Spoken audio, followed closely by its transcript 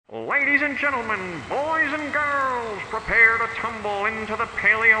Ladies and gentlemen, boys and girls, prepare to tumble into the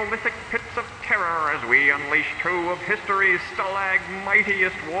Paleolithic pits of terror as we unleash two of history's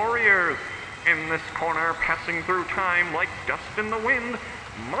stalagmitiest warriors. In this corner, passing through time like dust in the wind,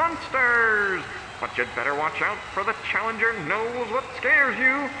 monsters! But you'd better watch out, for the challenger knows what scares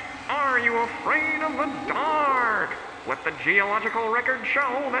you. Are you afraid of the dark? Let the geological record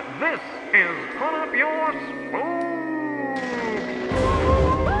show that this is Put Up Your Spoon!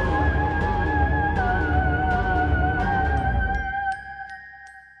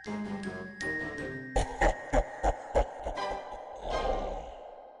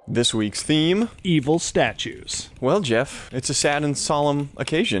 This week's theme, evil statues. Well, Jeff, it's a sad and solemn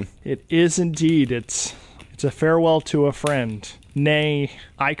occasion. It is indeed. It's a farewell to a friend, nay,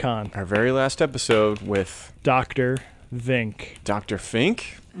 icon. Our very last episode with Dr. Vink. Dr.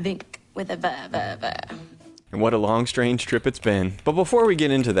 Fink? Vink with a v. And what a long, strange trip it's been. But before we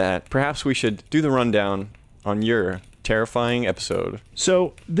get into that, perhaps we should do the rundown on your terrifying episode.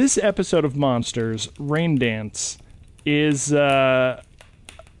 So, this episode of Monsters, Rain Dance, is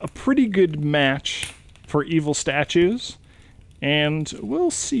a pretty good match for evil statues, and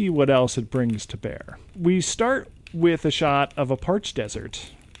we'll see what else it brings to bear. We start with a shot of a parched desert,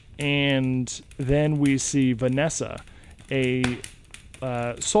 and then we see Vanessa, a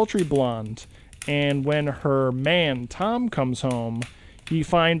sultry blonde, and when her man, Tom, comes home, he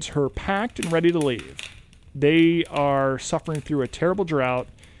finds her packed and ready to leave. They are suffering through a terrible drought,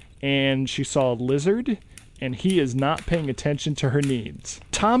 and she saw a lizard, and he is not paying attention to her needs.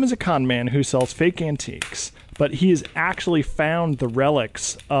 Tom is a con man who sells fake antiques, but he has actually found the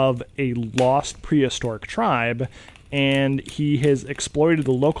relics of a lost prehistoric tribe, and he has exploited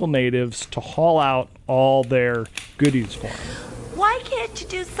the local natives to haul out all their goodies for him. Why can't you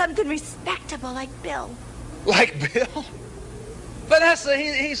do something respectable like Bill? Like Bill? Vanessa,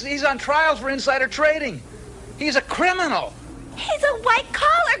 he's on trial for insider trading. He's a criminal. He's a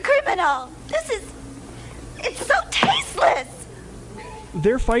white-collar criminal. It's so tasteless.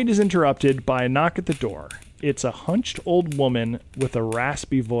 Their fight is interrupted by a knock at the door. It's a hunched old woman with a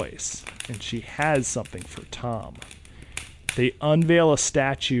raspy voice, and she has something for Tom. They unveil a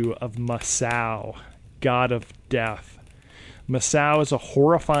statue of Masao, god of death. Masao is a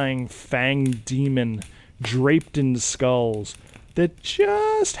horrifying fanged demon draped in skulls that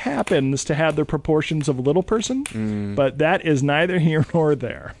just happens to have the proportions of a little person, but that is neither here nor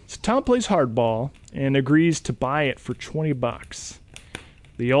there. So Tom plays hardball and agrees to buy it for $20.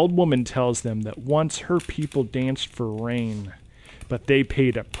 The old woman tells them that once her people danced for rain, but they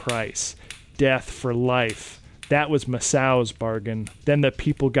paid a price, death for life. That was Masao's bargain. Then the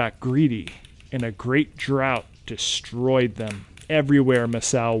people got greedy, and a great drought destroyed them. Everywhere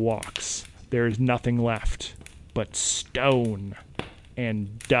Masao walks, there is nothing left but stone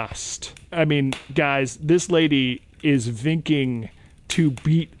and dust. I mean, guys, this lady is vinking to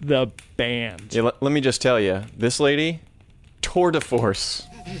beat the band. Yeah, let me just tell you, this lady, tour de force.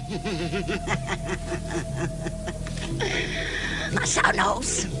 Masao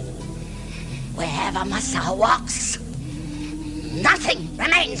knows. Wherever Masao walks, nothing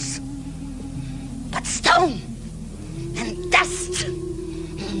remains but stone and dust.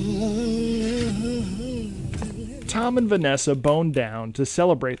 Tom and Vanessa bone down to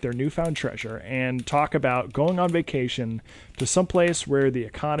celebrate their newfound treasure and talk about going on vacation to someplace where the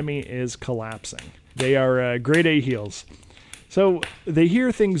economy is collapsing. They are grade A heels. So they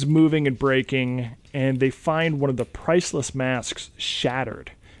hear things moving and breaking, and they find one of the priceless masks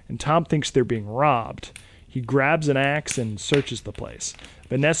shattered. And Tom thinks they're being robbed. He grabs an axe and searches the place.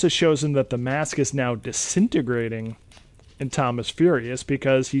 Vanessa shows him that the mask is now disintegrating, and Tom is furious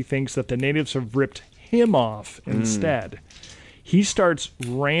because he thinks that the natives have ripped him off instead. He starts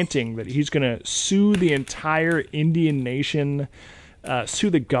ranting that he's going to sue the entire Indian nation, sue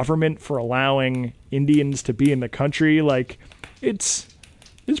the government for allowing Indians to be in the country. Like, it's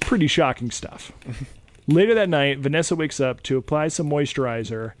pretty shocking stuff. Later that night, Vanessa wakes up to apply some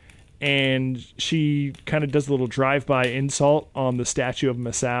moisturizer, and she kind of does a little drive-by insult on the statue of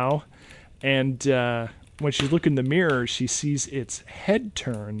Masao. And when she's looking in the mirror, she sees its head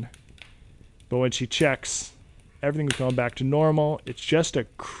turn. But when she checks, everything's going back to normal. It's just a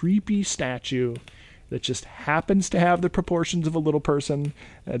creepy statue that just happens to have the proportions of a little person.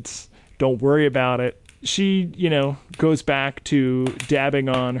 Don't worry about it. She, goes back to dabbing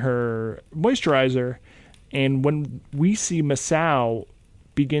on her moisturizer, and when we see Masao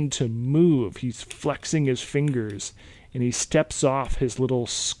begin to move, he's flexing his fingers, and he steps off his little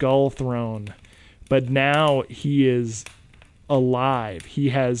skull throne. But now he is alive. He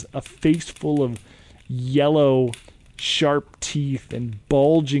has a face full of yellow sharp teeth and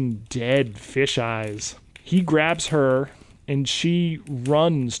bulging dead fish eyes. He grabs her, and she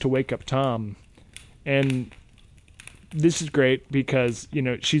runs to wake up Tom. And this is great because,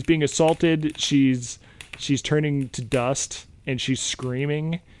 she's being assaulted, she's turning to dust, and she's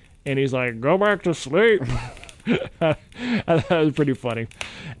screaming, and he's like, "Go back to sleep." That was pretty funny.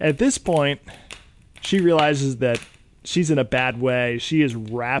 At this point, she realizes that she's in a bad way. She is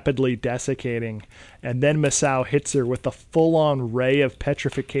rapidly desiccating, and then Masao hits her with a full-on ray of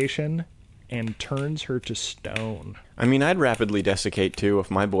petrification and turns her to stone. I mean, I'd rapidly desiccate too if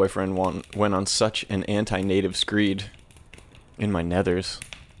my boyfriend went on such an anti-native screed in my nethers.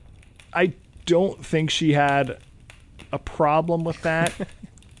 I don't think she had a problem with that,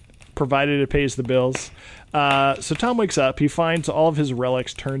 provided it pays the bills. So Tom wakes up, he finds all of his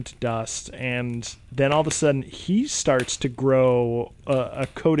relics turned to dust, and then all of a sudden he starts to grow a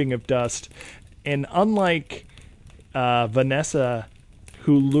coating of dust. And unlike Vanessa,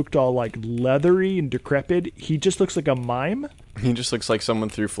 who looked all like leathery and decrepit, he just looks like a mime. He just looks like someone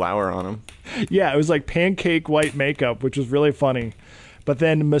threw flour on him. Yeah, it was like pancake white makeup, which was really funny. But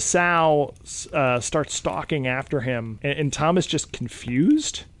then Masao starts stalking after him, and Tom is just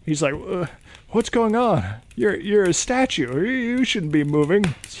confused. He's like, "What's going on? You're a statue. You shouldn't be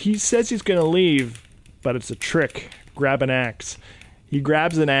moving." He says he's going to leave, but it's a trick. Grab an axe. He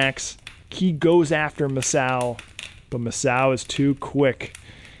grabs an axe. He goes after Masao, but Masao is too quick.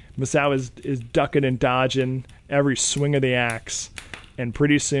 Masao is ducking and dodging every swing of the axe, and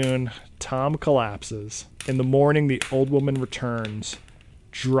pretty soon, Tom collapses. In the morning, the old woman returns,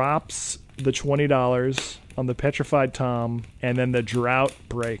 drops the $20 on the petrified Tom, and then the drought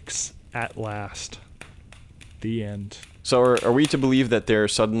breaks at last. The end. So are we to believe that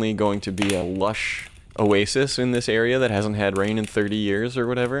there's suddenly going to be a lush oasis in this area that hasn't had rain in 30 years or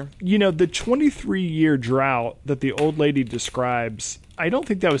whatever? The 23-year drought that the old lady describes, I don't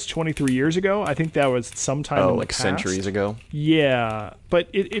think that was 23 years ago. I think that was sometime in the past. Centuries ago? Yeah, but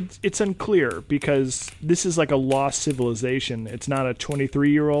it's unclear because this is like a lost civilization. It's not a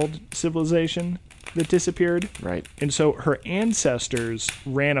 23-year-old civilization that disappeared. Right. And so her ancestors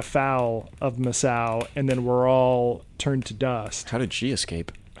ran afoul of Masao and then were all turned to dust. How did she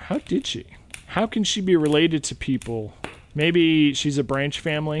escape? How did she? How can she be related to people? Maybe she's a branch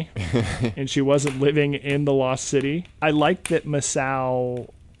family and she wasn't living in the lost city. I like that Masao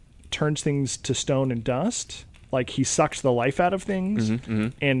turns things to stone and dust. Like he sucks the life out of things.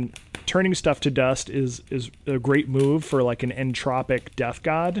 And turning stuff to dust is a great move for like an entropic death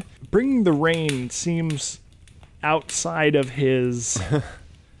god. Bringing the rain seems outside of his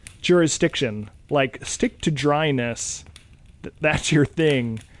jurisdiction. Like stick to dryness. That's your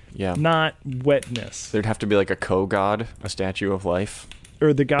thing. Yeah. Not wetness. There'd have to be like a co-god, a statue of life.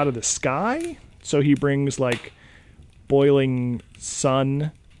 Or the god of the sky. So he brings like boiling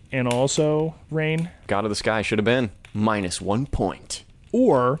sun and also rain. God of the sky should have been -1 point.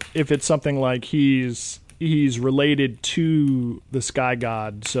 Or if it's something like he's related to the sky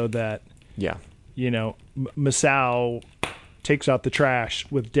god so that, Yeah. Masao takes out the trash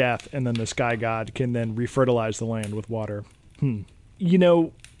with death and then the sky god can then refertilize the land with water.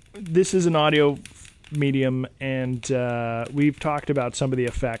 This is an audio medium, and we've talked about some of the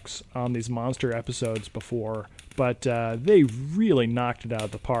effects on these monster episodes before, but they really knocked it out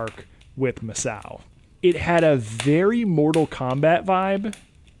of the park with Masao. It had a very Mortal Kombat vibe,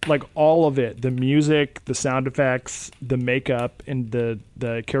 like all of it. The music, the sound effects, the makeup, and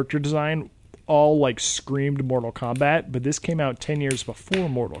the character design all like screamed Mortal Kombat, but this came out 10 years before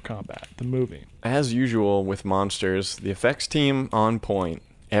Mortal Kombat, the movie. As usual with monsters, the effects team on point.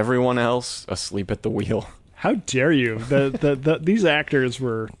 Everyone else asleep at the wheel. How dare you? These actors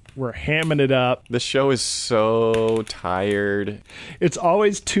were hamming it up. The show is so tired. It's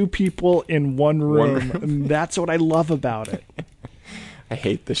always two people in one room. And that's what I love about it. I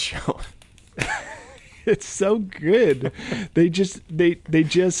hate this show. It's so good. They just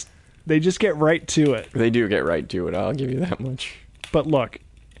get right to it. They do get right to it. I'll give you that much. But look,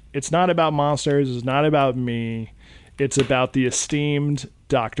 it's not about monsters. It's not about me. It's about the esteemed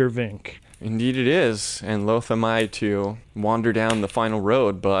Dr. Vink. Indeed it is, and loath am I to wander down the final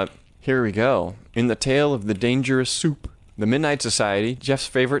road, but here we go. In the tale of the dangerous soup, the Midnight Society, Jeff's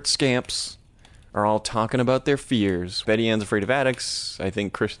favorite scamps, are all talking about their fears. Betty Ann's afraid of attics. I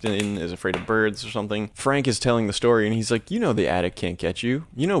think Kristen is afraid of birds or something. Frank is telling the story, and he's like, the attic can't get you.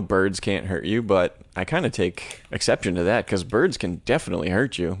 Birds can't hurt you, but I kind of take exception to that, because birds can definitely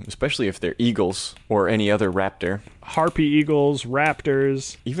hurt you, especially if they're eagles or any other raptor. Harpy eagles,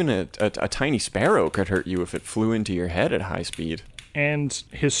 raptors. Even a tiny sparrow could hurt you if it flew into your head at high speed. And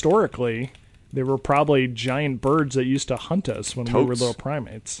historically, They were probably giant birds that used to hunt us when we were Totes. little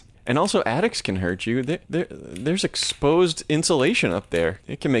primates. And also, attics can hurt you. There's exposed insulation up there.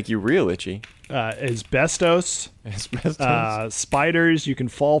 It can make you real itchy. Asbestos, Asbestos. spiders, you can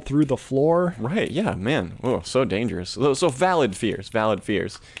fall through the floor. Right, yeah, man. Oh, so dangerous. So valid fears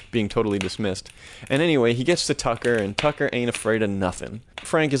being totally dismissed. And anyway, he gets to Tucker, and Tucker ain't afraid of nothing.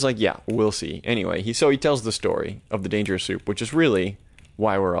 Frank is like, yeah, we'll see. Anyway, he tells the story of the dangerous soup, which is really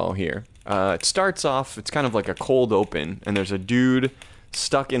why we're all here. It starts off, it's kind of like a cold open, and there's a dude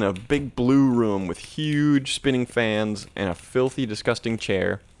stuck in a big blue room with huge spinning fans and a filthy, disgusting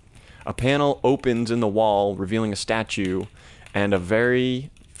chair. A panel opens in the wall, revealing a statue, and a very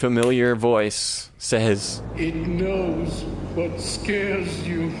familiar voice says, It knows what scares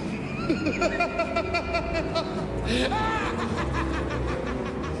you.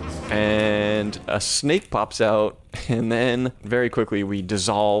 and a snake pops out, and then very quickly we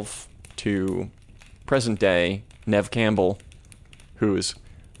dissolve to present day Nev Campbell, who's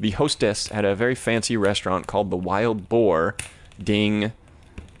the hostess at a very fancy restaurant called the Wild Boar. Ding.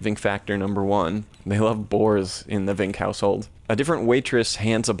 Vink factor number 1. They love boars in the Vink household. A different waitress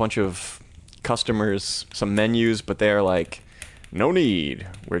hands a bunch of customers some menus, but they're like, no need.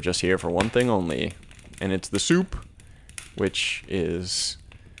 We're just here for one thing only. And it's the soup, which is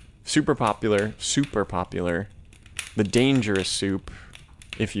super popular. The dangerous soup,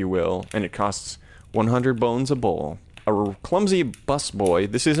 if you will. And it costs 100 bones a bowl. A clumsy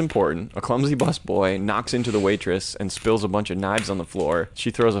busboy, this is important, a clumsy busboy knocks into the waitress and spills a bunch of knives on the floor.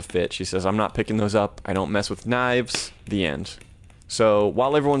 She throws a fit. She says, I'm not picking those up. I don't mess with knives. The end. So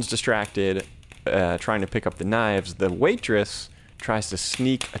while everyone's distracted trying to pick up the knives, the waitress tries to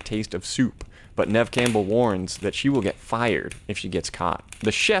sneak a taste of soup. But Nev Campbell warns that she will get fired if she gets caught.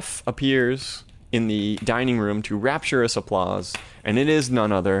 The chef appears in the dining room to rapturous applause, and it is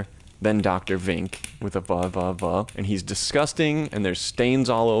none other than Dr. Vink with a and he's disgusting, and there's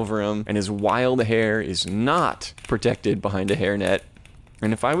stains all over him, and his wild hair is not protected behind a hairnet.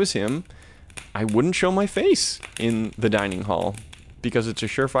 And if I was him, I wouldn't show my face in the dining hall, because it's a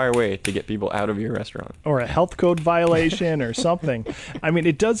surefire way to get people out of your restaurant. Or a health code violation or something. I mean,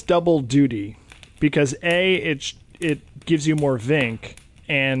 it does double duty, because it gives you more Vink,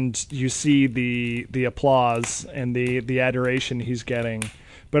 and you see the applause and the adoration he's getting.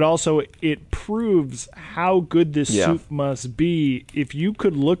 But also, it proves how good this soup must be. If you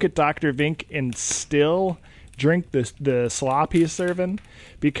could look at Dr. Vink and still drink the slop he's serving,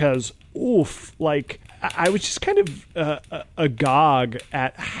 because, oof, like, I was just kind of agog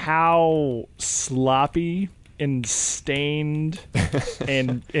at how sloppy and stained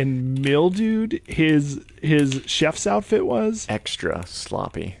and mildewed his chef's outfit was. Extra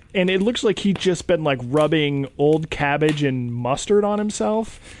sloppy. And it looks like he'd just been like rubbing old cabbage and mustard on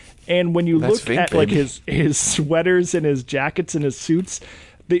himself. And when you look Vink, at like baby. his sweaters and his jackets and his suits,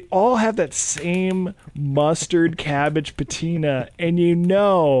 they all have that same mustard cabbage patina, and you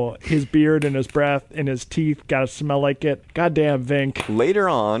know his beard and his breath and his teeth gotta smell like it. Goddamn Vink. Later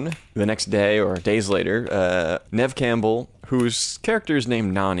on, the next day or days later, Nev Campbell, whose character is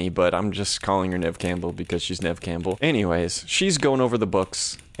named Nani, but I'm just calling her Nev Campbell because she's Nev Campbell. Anyways, she's going over the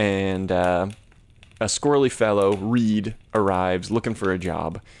books, and a squirrely fellow, Reed, arrives looking for a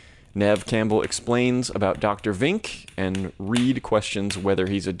job. Nev Campbell explains about Dr. Vink, and Reed questions whether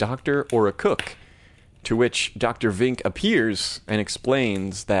he's a doctor or a cook, to which Dr. Vink appears and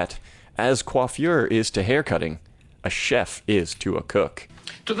explains that as coiffure is to haircutting, a chef is to a cook.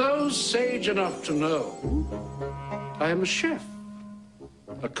 To those sage enough to know, I am a chef.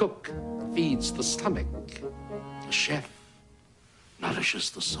 A cook feeds the stomach. A chef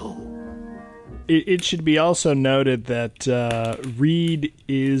nourishes the soul. It should be also noted that Reed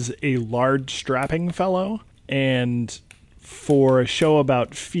is a large, strapping fellow, and for a show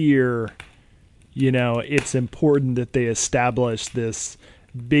about fear, you know, it's important that they establish this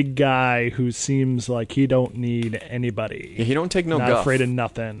big guy who seems like he don't need anybody. He don't take no Not guff. afraid of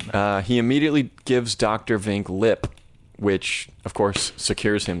nothing. He immediately gives Dr. Vink lip, which, of course,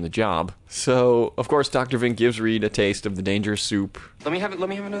 secures him the job. So, of course, Dr. Vink gives Reed a taste of the dangerous soup. Let me have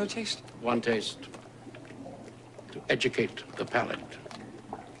another taste. One taste. To educate the palate.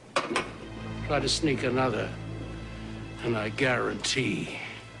 Try to sneak another, and I guarantee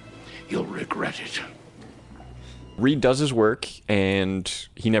you'll regret it. Reed does his work, and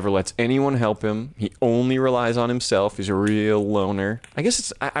he never lets anyone help him. He only relies on himself. He's a real loner. I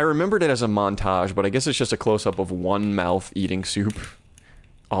guess I remembered it as a montage, but I guess it's just a close-up of one mouth eating soup.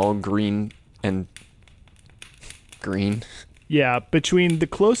 All green and green. Yeah, between the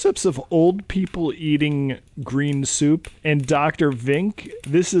close-ups of old people eating green soup and Dr. Vink,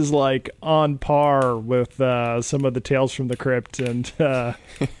 this is like on par with some of the Tales from the Crypt and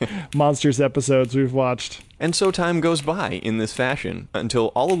Monsters episodes we've watched. And so time goes by in this fashion until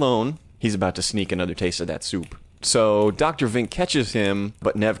all alone, he's about to sneak another taste of that soup. So Dr. Vink catches him,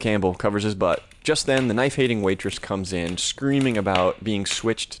 but Nev Campbell covers his butt. Just then, the knife-hating waitress comes in, screaming about being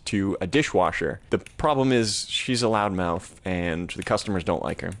switched to a dishwasher. The problem is, she's a loudmouth, and the customers don't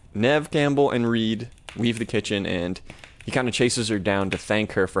like her. Nev Campbell and Reed leave the kitchen, and he kind of chases her down to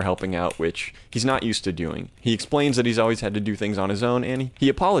thank her for helping out, which he's not used to doing. He explains that he's always had to do things on his own, and he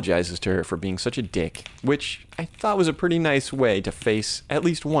apologizes to her for being such a dick, which I thought was a pretty nice way to face at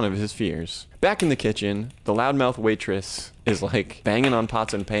least one of his fears. Back in the kitchen, the loudmouth waitress is like banging on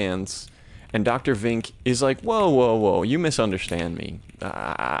pots and pans, and Dr. Vink is like, whoa, you misunderstand me.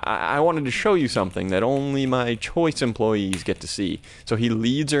 I wanted to show you something that only my choice employees get to see. So he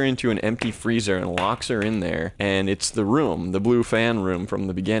leads her into an empty freezer and locks her in there, and it's the room, the blue fan room from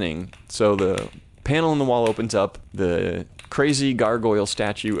the beginning. So the panel in the wall opens up, the crazy gargoyle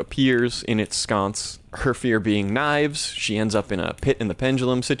statue appears in its sconce. Her fear being knives, she ends up in a pit in the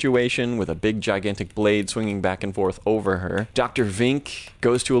pendulum situation with a big gigantic blade swinging back and forth over her. Dr. Vink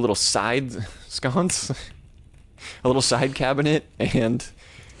goes to a little side sconce, a little side cabinet, and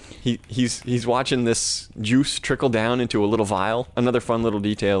he's watching this juice trickle down into a little vial. Another fun little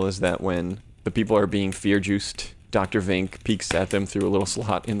detail is that when the people are being fear juiced, Dr. Vink peeks at them through a little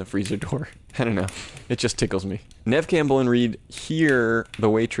slot in the freezer door. I don't know. It just tickles me. Nev Campbell and Reed hear the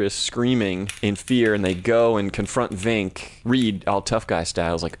waitress screaming in fear, and they go and confront Vink. Reed, all tough guy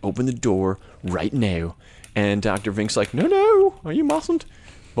style, is like, open the door right now. And Dr. Vink's like, no, you mustn't.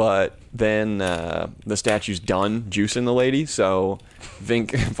 But then the statue's done juicing the lady, so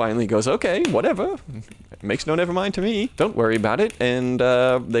Vink finally goes, okay, whatever. It makes no never mind to me. Don't worry about it. And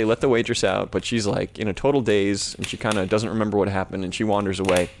they let the waitress out, but she's like in a total daze, and she kind of doesn't remember what happened, and she wanders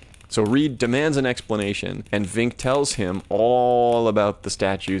away. So Reed demands an explanation, and Vink tells him all about the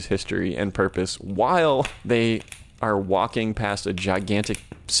statue's history and purpose while they are walking past a gigantic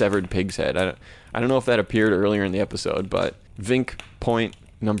severed pig's head. I don't know if that appeared earlier in the episode, but Vink point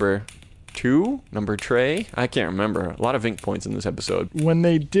number 2? Number tray? I can't remember. A lot of Vink points in this episode. When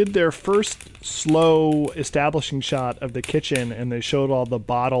they did their first slow establishing shot of the kitchen and they showed all the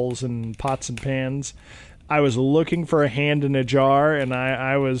bottles and pots and pans, I was looking for a hand in a jar, and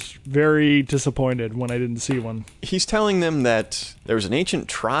I was very disappointed when I didn't see one. He's telling them that there was an ancient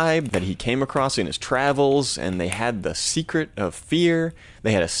tribe that he came across in his travels, and they had the secret of fear.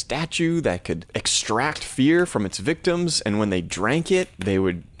 They had a statue that could extract fear from its victims, and when they drank it, they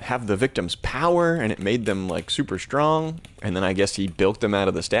would have the victim's power, and it made them, like, super strong. And then I guess he bilked them out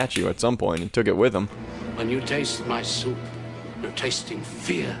of the statue at some point and took it with him. When you taste my soup, you're tasting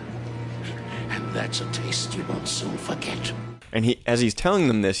fear. And that's a taste you won't soon forget. And as he's telling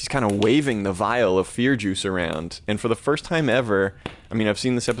them this, he's kind of waving the vial of fear juice around. And for the first time ever, I mean, I've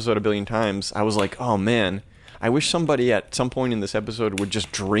seen this episode a billion times, I was like, oh man, I wish somebody at some point in this episode would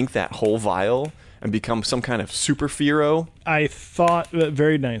just drink that whole vial and become some kind of super fearo. I thought,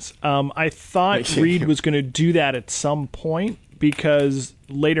 very nice. I thought Reed was going to do that at some point, because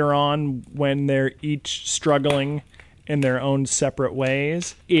later on, when they're each struggling in their own separate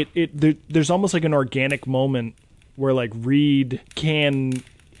ways, there's almost like an organic moment where like Reed can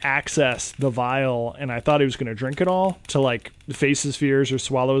access the vial, and I thought he was going to drink it all to like face his fears or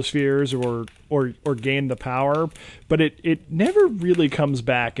swallow his fears or gain the power, but it never really comes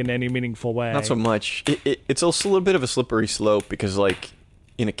back in any meaningful way. Not so much. It's also a little bit of a slippery slope, because like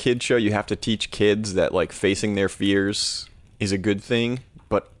in a kid show you have to teach kids that like facing their fears is a good thing,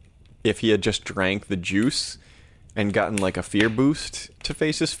 but if he had just drank the juice and gotten like a fear boost to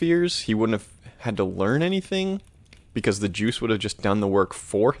face his fears, he wouldn't have had to learn anything, because the juice would have just done the work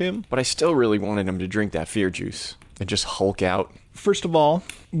for him. But I still really wanted him to drink that fear juice and just Hulk out. First of all,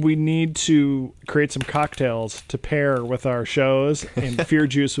 we need to create some cocktails to pair with our shows, and fear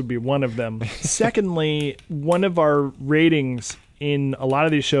juice would be one of them. Secondly, one of our ratings in a lot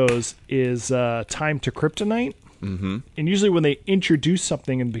of these shows is time to kryptonite. Mm-hmm. And usually when they introduce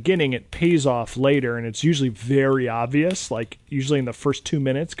something in the beginning, it pays off later, and it's usually very obvious, like usually in the first 2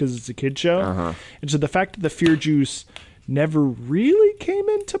 minutes, because it's a kid show. Uh-huh. And so the fact that the fear juice never really came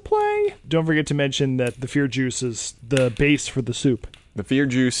into play. Don't forget to mention that the fear juice is the base for the soup. The fear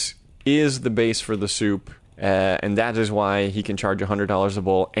juice is the base for the soup, and that is why he can charge $100 a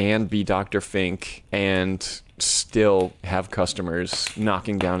bowl and be Dr. Fink and still have customers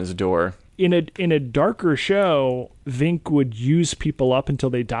knocking down his door. In a darker show, Vink would use people up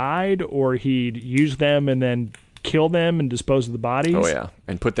until they died, or he'd use them and then kill them and dispose of the bodies. Oh, yeah.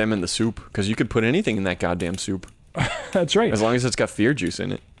 And put them in the soup, because you could put anything in that goddamn soup. That's right. As long as it's got fear juice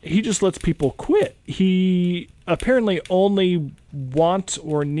in it. He just lets people quit. He apparently only wants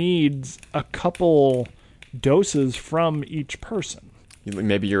or needs a couple doses from each person.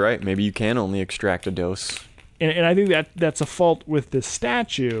 Maybe you're right. Maybe you can only extract a dose. And I think that's a fault with this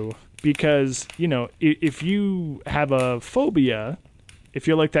statue because, you know, if you have a phobia, if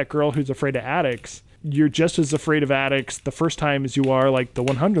you're like that girl who's afraid of attics, you're just as afraid of attics the first time as you are like the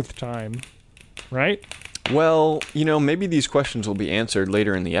 100th time, right? Well, you know, maybe these questions will be answered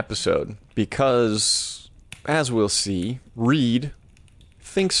later in the episode because, as we'll see, Reed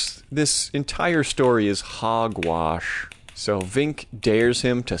thinks this entire story is hogwash. So Vink dares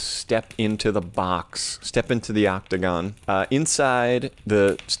him to step into the box, step into the octagon. Inside,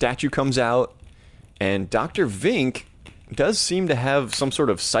 the statue comes out, and Dr. Vink does seem to have some sort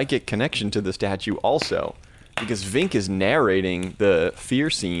of psychic connection to the statue also. Because Vink is narrating the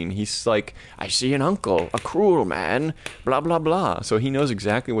fear scene. He's like, I see an uncle, a cruel man, blah, blah, blah. So he knows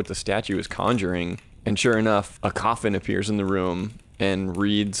exactly what the statue is conjuring. And sure enough, a coffin appears in the room, and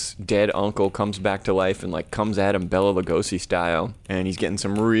Reed's dead uncle comes back to life and like comes at him Bela Lugosi style. And he's getting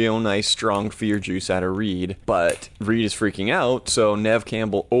some real nice strong fear juice out of Reed. But Reed is freaking out, so Nev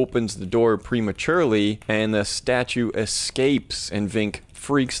Campbell opens the door prematurely, and the statue escapes, and Vink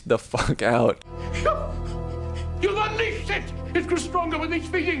freaks the fuck out. You've unleashed it! It grew stronger with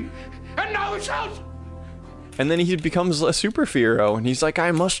each beating, and now it's out! And then he becomes a superhero, and he's like,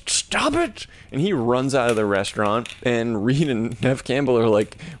 I must stop it! And he runs out of the restaurant, and Reed and Nev Campbell are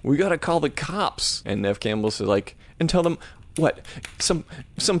like, we gotta call the cops. And Nev Campbell says, like, and tell them, what, some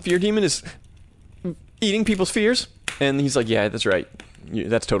fear demon is eating people's fears? And he's like, yeah, that's right.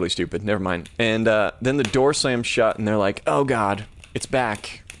 That's totally stupid. Never mind. And then the door slams shut, and they're like, oh god, it's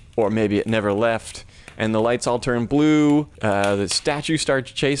back. Or maybe it never left. And the lights all turn blue. The statue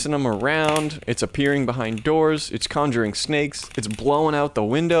starts chasing them around. It's appearing behind doors. It's conjuring snakes. It's blowing out the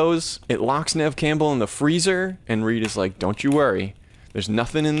windows. It locks Nev Campbell in the freezer. And Reed is like, don't you worry. There's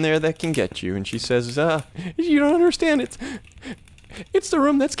nothing in there that can get you. And she says, you don't understand. It's the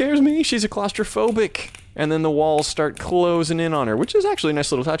room that scares me. She's a claustrophobic. And then the walls start closing in on her, which is actually a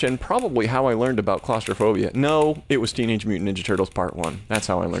nice little touch, and probably how I learned about claustrophobia. No, it was Teenage Mutant Ninja Turtles Part 1. That's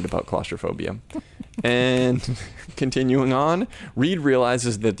how I learned about claustrophobia. And continuing on, Reed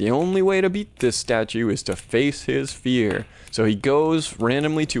realizes that the only way to beat this statue is to face his fear. So he goes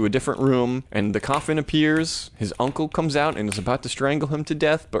randomly to a different room, and the coffin appears. His uncle comes out and is about to strangle him to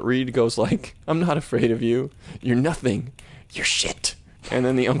death, but Reed goes like, I'm not afraid of you. You're nothing. You're shit. And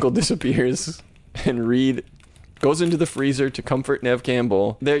then the uncle disappears. And Reed goes into the freezer to comfort Nev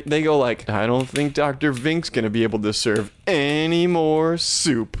Campbell. They go like, I don't think Dr. Vink's going to be able to serve any more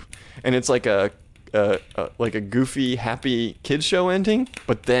soup. And it's like a goofy, happy kids show ending.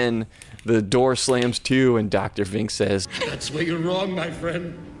 But then the door slams to, and Dr. Vink says, That's where you're wrong, my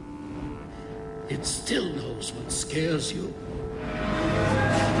friend. It still knows what scares you.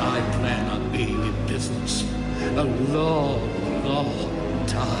 I plan on being in business a long, long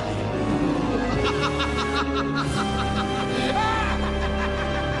time.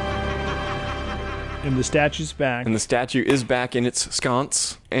 And the statue's back. And the statue is back in its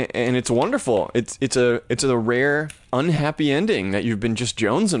sconce, and it's wonderful. It's a rare, unhappy ending that you've been just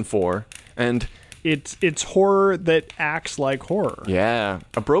jonesing for, and it's horror that acts like horror. Yeah,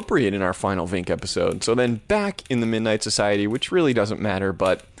 appropriate in our final Vink episode. So then back in the Midnight Society, which really doesn't matter,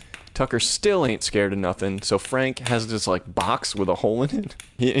 but Tucker still ain't scared of nothing. So Frank has this like box with a hole in it.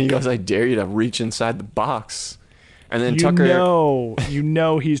 He goes, I dare you to reach inside the box. And then Tucker... You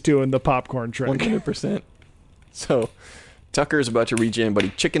know he's doing the popcorn trick. 100%. So Tucker's about to reach in, but he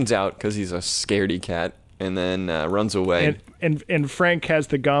chickens out because he's a scaredy cat, and then runs away. And Frank has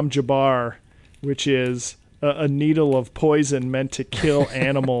the Gom Jabbar, which is a needle of poison meant to kill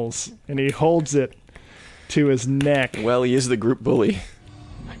animals, and he holds it to his neck. Well, he is the group bully.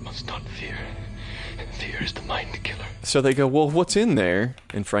 I must not fear. Fear is the mind killer. So they go, well, what's in there?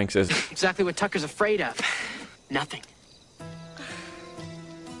 And Frank says, exactly what Tucker's afraid of. Nothing.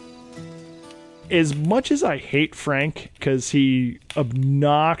 As much as I hate Frank because he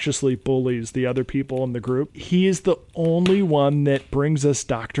obnoxiously bullies the other people in the group, he is the only one that brings us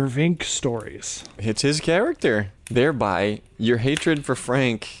Dr. Vink stories. It's his character. Thereby, your hatred for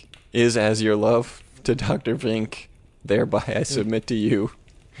Frank is as your love to Dr. Vink. Thereby, I submit to you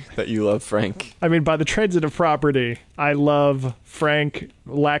that you love Frank. I mean, by the transitive property, I love Frank,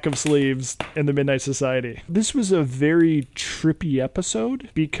 lack of sleeves, and the Midnight Society. This was a very trippy episode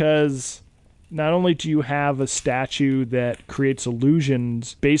because not only do you have a statue that creates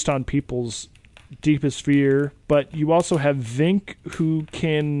illusions based on people's deepest fear, but you also have Vink, who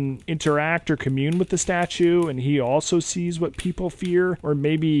can interact or commune with the statue, and he also sees what people fear, or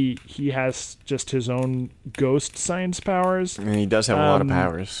maybe he has just his own ghost science powers. And he does have a lot of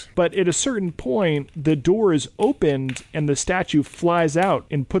powers. But at a certain point, the door is opened and the statue flies out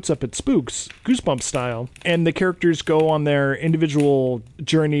and puts up its spooks, Goosebumps style, and the characters go on their individual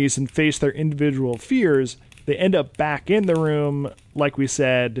journeys and face their individual fears. They end up back in the room, like we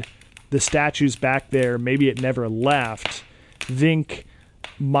said, the statue's back there, maybe it never left. Vink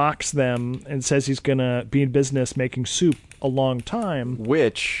mocks them and says he's going to be in business making soup a long time.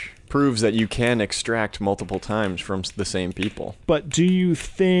 Which proves that you can extract multiple times from the same people. But do you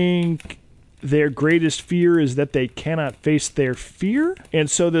think their greatest fear is that they cannot face their fear? And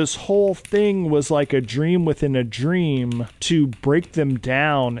so this whole thing was like a dream within a dream to break them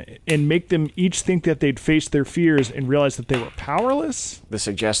down and make them each think that they'd face their fears and realize that they were powerless? This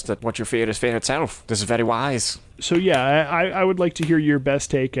suggests that what you fear is fear itself. This is very wise. So yeah, I would like to hear your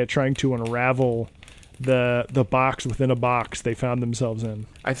best take at trying to unravel the box within a box they found themselves in.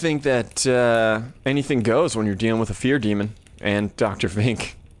 I think that anything goes when you're dealing with a fear demon, and Dr.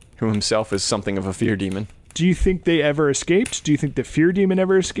 Vink, who himself is something of a fear demon. Do you think they ever escaped? Do you think the fear demon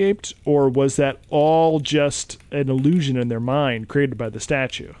ever escaped? Or was that all just an illusion in their mind created by the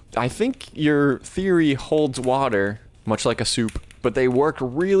statue? I think your theory holds water, much like a soup, but they worked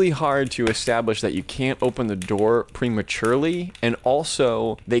really hard to establish that you can't open the door prematurely, and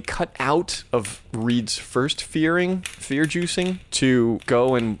also they cut out of Reed's first fear juicing to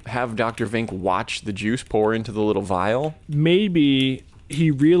go and have Dr. Vink watch the juice pour into the little vial. Maybe he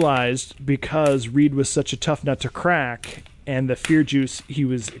realized, because Reed was such a tough nut to crack and the fear juice he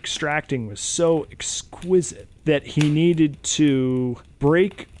was extracting was so exquisite, that he needed to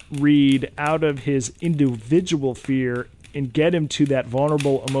break Reed out of his individual fear and get him to that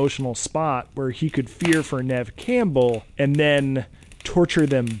vulnerable emotional spot where he could fear for Nev Campbell and then torture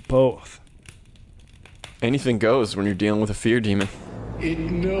them both. Anything goes when you're dealing with a fear demon. It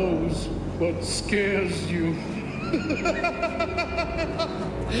knows what scares you.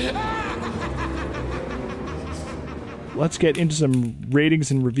 Let's get into some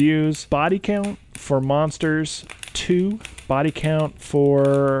ratings and reviews. Body count for Monsters, 2. Body count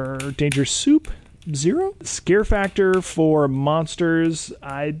for Danger Soup, 0. Scare factor for Monsters,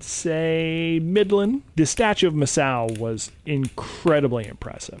 I'd say middling. The statue of Masao was incredibly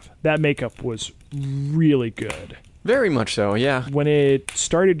impressive. That makeup was really good. Very much so, yeah. When it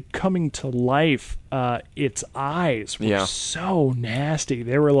started coming to life, its eyes were so nasty.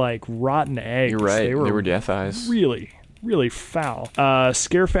 They were like rotten eggs. You're right. They were death eyes. Really foul.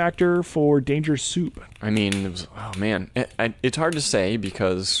 Scare factor for Danger Soup. I mean, it was, oh man. It's hard to say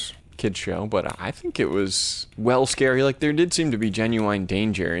because kids show, but I think it was well scary. Like, there did seem to be genuine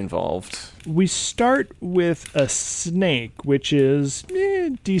danger involved. We start with a snake, which is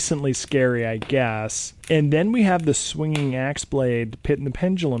decently scary, I guess. And then we have the swinging axe blade Pit and the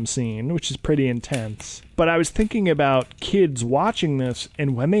Pendulum scene, which is pretty intense. But I was thinking about kids watching this,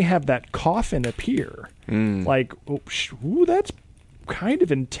 and when they have that coffin appear, like, ooh, that's kind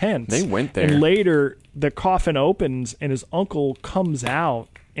of intense. They went there. And later, the coffin opens, and his uncle comes out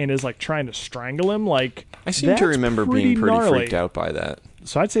and is like trying to strangle him. Like, I seem to remember being pretty gnarly. freaked out by that.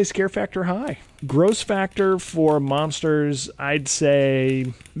 So I'd say scare factor high. Gross factor for Monsters, I'd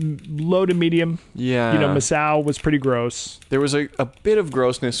say low to medium. Yeah. You know, Masao was pretty gross. There was a bit of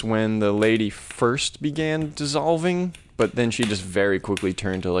grossness when the lady first began dissolving, but then she just very quickly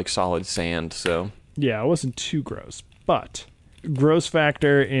turned to like solid sand, so. Yeah, it wasn't too gross. But gross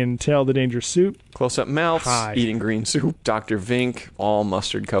factor in Tale of the Danger Soup. Close-up mouths, high. eating green soup. Dr. Vink, all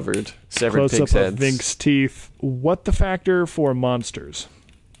mustard covered. Severed Close-up pig's heads. of Vink's teeth. What the factor for Monsters?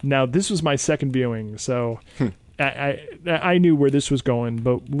 Now, this was my second viewing, so I knew where this was going,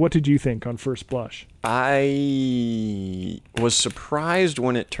 but what did you think on first blush? I was surprised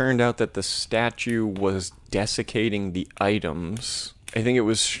when it turned out that the statue was desiccating the items. I think it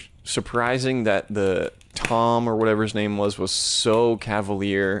was surprising that the Tom, or whatever his name was so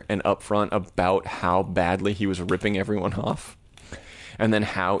cavalier and upfront about how badly he was ripping everyone off. And then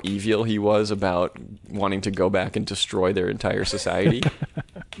how evil he was about wanting to go back and destroy their entire society.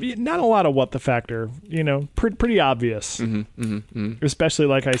 Not a lot of what the factor, you know, pretty obvious. Especially,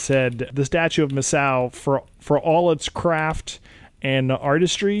 like I said, the statue of Masao, for all its craft and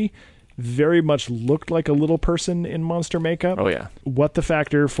artistry, very much looked like a little person in monster makeup. Oh, yeah. What the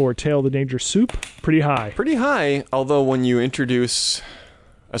factor for Tale of the Danger Soup? Pretty high. Pretty high, although when you introduce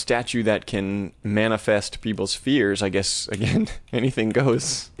a statue that can manifest people's fears, I guess, again, anything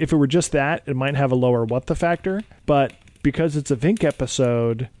goes. If it were just that, it might have a lower what the factor, but because it's a Vink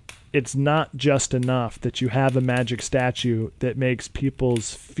episode, it's not just enough that you have a magic statue that makes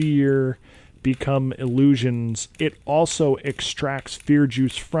people's fear become illusions. It also extracts fear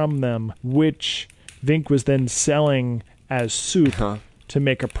juice from them, which Vink was then selling as soup to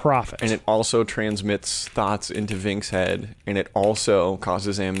make a profit. And it also transmits thoughts into Vink's head, and it also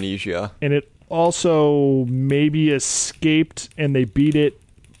causes amnesia. And it also maybe escaped and they beat it,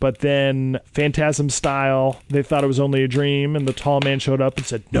 but then Phantasm style, they thought it was only a dream, and the tall man showed up and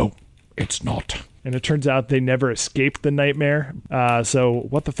said, "No, it's not." And it turns out they never escaped the nightmare. So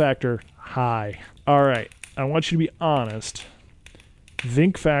what the factor? High. All right, I want you to be honest.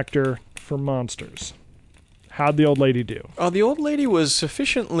 Vink factor for monsters. How'd the old lady do? Oh, the old lady was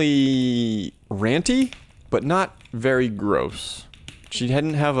sufficiently ranty, but not very gross. She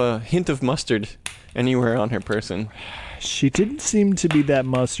didn't have a hint of mustard anywhere on her person. She didn't seem to be that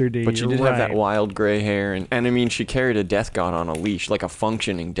mustardy. But she did have that wild gray hair. And I mean, she carried a death god on a leash, like a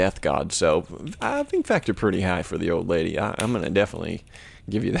functioning death god. So I think factor pretty high for the old lady. I'm going to definitely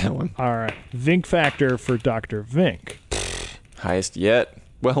give you that one. All right. Vink factor for Dr. Vink. Highest yet.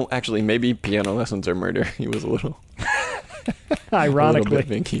 Well, actually, maybe piano lessons or murder. He was a little... Ironically. A little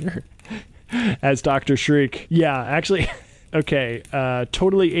bit vinkier. As Dr. Shriek. Yeah, actually... Okay,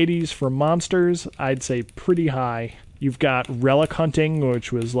 totally 80s for monsters, I'd say pretty high. You've got relic hunting,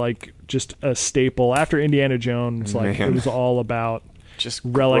 which was like just a staple. After Indiana Jones, like it was all about just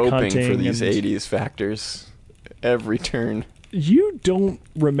relic hunting for these 80s factors. Every turn. You don't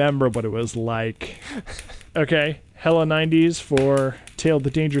remember what it was like. Okay, hella 90s for Tale of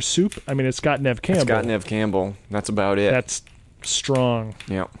the Dangerous Soup. I mean, it's got Nev Campbell. It's got Nev Campbell. That's about it. That's strong.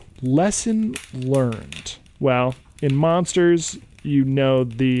 Yep. Lesson learned. Well, in monsters, you know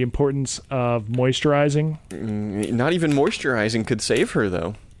the importance of moisturizing. Not even moisturizing could save her,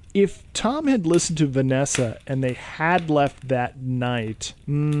 though. If Tom had listened to Vanessa and they had left that night,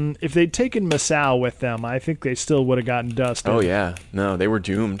 if they'd taken Masao with them, I think they still would have gotten dusted. Oh, yeah. No, they were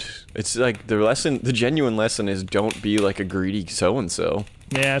doomed. It's like the genuine lesson is don't be like a greedy so-and-so.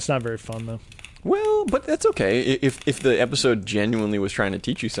 Yeah, it's not very fun, though. Well, but that's okay. If the episode genuinely was trying to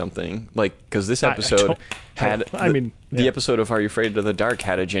teach you something, like, because this episode the episode of Are You Afraid of the Dark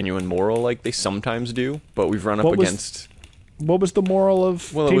had a genuine moral, like they sometimes do, but we've run up against... What was the moral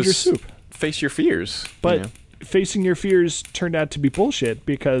of Dangerous Soup? Face your fears. But facing your fears turned out to be bullshit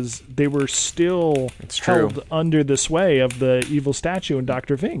because they were still held under the sway of the evil statue in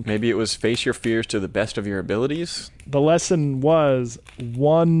Dr. Vink. Maybe it was face your fears to the best of your abilities? The lesson was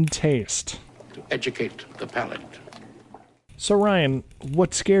one taste. To educate the palate. So Ryan,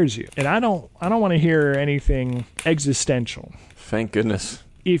 what scares you? And I don't want to hear anything existential. Thank goodness.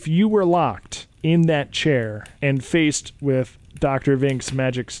 If you were locked in that chair and faced with Dr. Vink's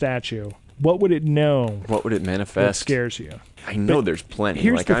magic statue, what would it know? What would it manifest? What scares you? I know there's plenty.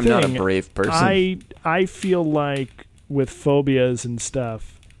 Like, I'm not a brave person. I feel like with phobias and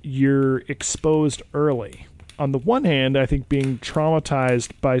stuff, you're exposed early. On the one hand, I think being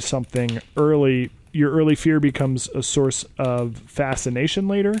traumatized by something early, your early fear becomes a source of fascination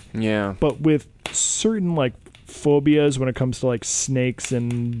later. Yeah. But with certain, like, phobias when it comes to, like, snakes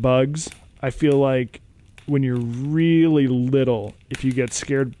and bugs, I feel like when you're really little, if you get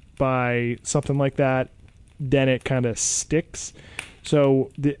scared by something like that, then it kind of sticks.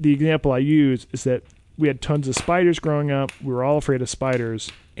 So the example I use is that we had tons of spiders growing up. We were all afraid of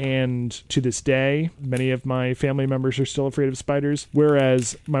spiders. And to this day, many of my family members are still afraid of spiders.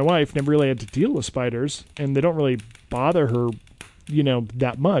 Whereas my wife never really had to deal with spiders, and they don't really bother her,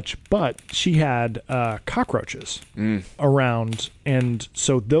 that much. But she had cockroaches around, and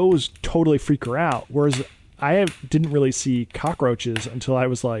so those totally freak her out. Whereas I didn't really see cockroaches until I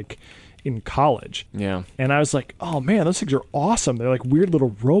was like in college. Yeah. And I was like, oh man, those things are awesome. They're like weird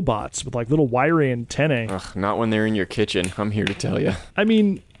little robots with like little wiry antennae. Ugh, not when they're in your kitchen, I'm here to tell you. I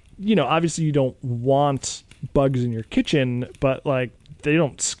mean, obviously you don't want bugs in your kitchen, but like they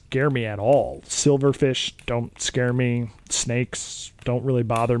don't scare me at all. Silverfish don't scare me. Snakes don't really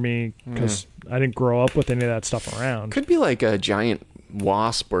bother me because I didn't grow up with any of that stuff around. Could be like a giant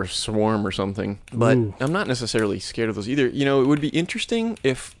wasp or swarm or something, but I'm not necessarily scared of those either. It would be interesting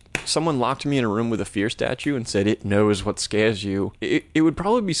if someone locked me in a room with a fear statue and said it knows what scares you. It would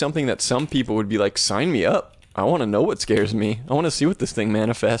probably be something that some people would be like, sign me up. I want to know what scares me. I want to see what this thing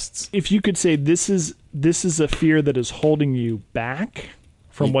manifests. If you could say this is a fear that is holding you back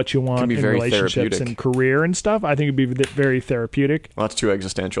from what you want in relationships and career and stuff, I think it'd be very therapeutic. Well, that's too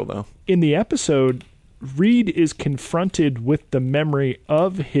existential, though. In the episode, Reed is confronted with the memory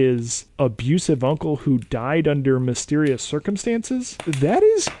of his abusive uncle who died under mysterious circumstances. That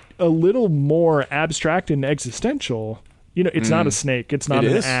is a little more abstract and existential You know, it's not a snake. It's not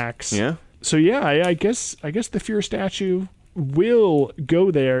It an is? axe. Yeah. So yeah, I guess the fear statue will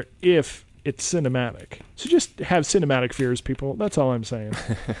go there if it's cinematic. So just have cinematic fears, people. That's all I'm saying.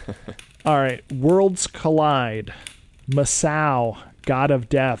 All right, worlds collide. Masao, God of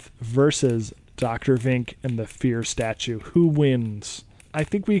Death, versus Dr. Vink and the fear statue. Who wins? I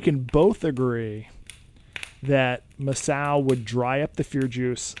think we can both agree that Masao would dry up the fear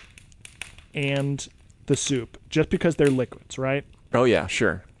juice and the soup just because they're liquids, right? Oh, yeah,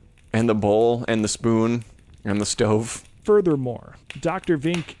 sure. And the bowl and the spoon and the stove. Furthermore, Dr.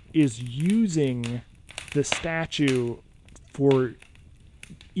 Vink is using the statue for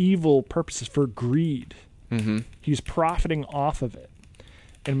evil purposes, for greed. Mm-hmm. He's profiting off of it.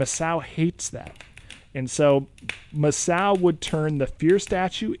 And Masao hates that. And so Masao would turn the fear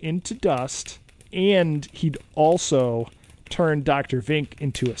statue into dust, and he'd also turn Dr. Vink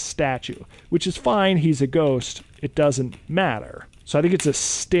into a statue, which is fine. He's a ghost. It doesn't matter. So I think it's a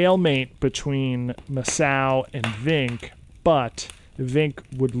stalemate between Masao and Vink, but Vink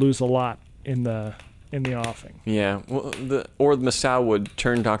would lose a lot in the offing. Yeah, well, the Masao would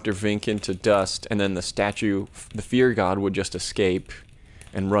turn Dr. Vink into dust, and then the statue, the fear god, would just escape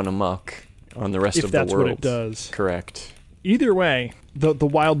and run amok on the rest If of the world. that's what it does. Correct. Either way, the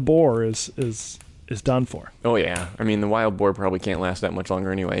wild boar is done for. Oh, yeah. I mean, the wild boar probably can't last that much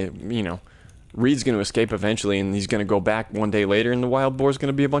longer anyway. You know, Reed's going to escape eventually, and he's going to go back one day later, and the wild boar's going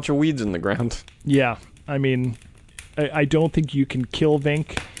to be a bunch of weeds in the ground. Yeah, I mean, I don't think you can kill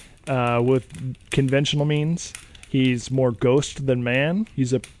Vink with conventional means. He's more ghost than man.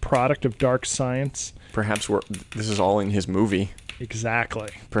 He's a product of dark science. Perhaps this is all in his movie. Exactly.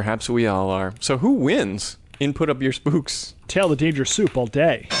 Perhaps we all are. So who wins in Put Up Your Spooks? Tale the Dangerous Soup all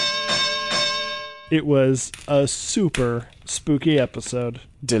day. It was a super spooky episode.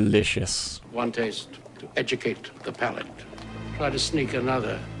 Delicious. One taste to educate the palate. Try to sneak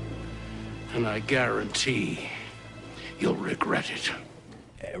another, and I guarantee you'll regret it.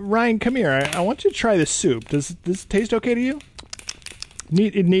 Ryan, come here. I want you to try this soup. Does this taste okay to you?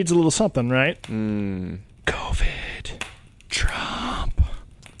 It needs a little something, right? COVID. Trump.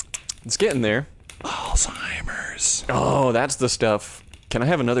 It's getting there. Alzheimer's. Oh, that's the stuff. Can I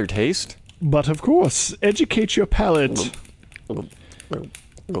have another taste? But of course, educate your palate.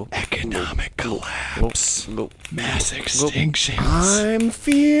 Economic collapse. Mass extinction. I'm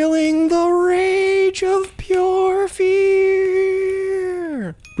feeling the rage of pure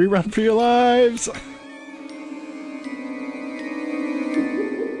fear. Rerun for your lives.